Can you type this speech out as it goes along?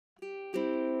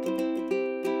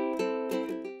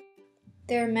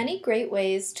There are many great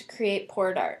ways to create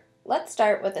poured art. Let's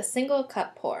start with a single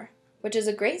cup pour, which is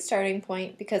a great starting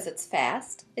point because it's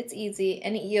fast, it's easy,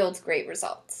 and it yields great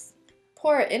results.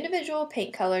 Pour individual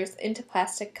paint colors into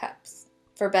plastic cups.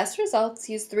 For best results,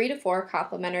 use 3 to 4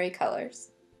 complementary colors.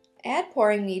 Add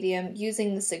pouring medium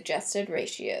using the suggested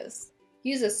ratios.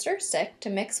 Use a stir stick to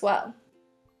mix well.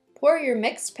 Pour your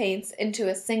mixed paints into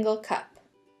a single cup.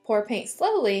 Pour paint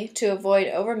slowly to avoid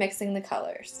overmixing the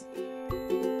colors.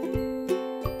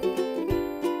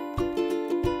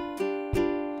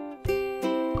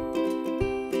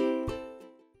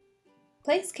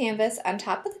 Place canvas on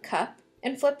top of the cup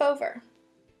and flip over.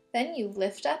 Then you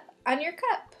lift up on your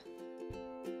cup.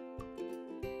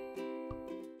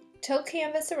 Tilt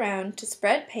canvas around to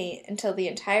spread paint until the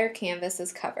entire canvas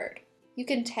is covered. You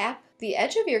can tap the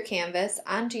edge of your canvas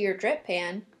onto your drip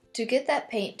pan to get that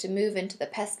paint to move into the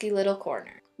pesky little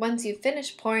corner. Once you've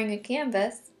finished pouring a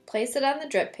canvas, place it on the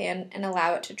drip pan and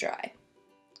allow it to dry.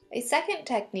 A second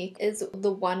technique is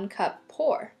the 1 cup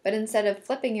pour, but instead of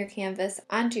flipping your canvas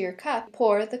onto your cup,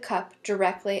 pour the cup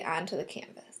directly onto the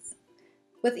canvas.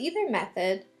 With either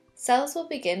method, cells will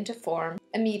begin to form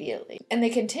immediately, and they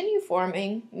continue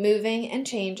forming, moving, and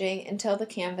changing until the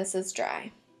canvas is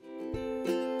dry.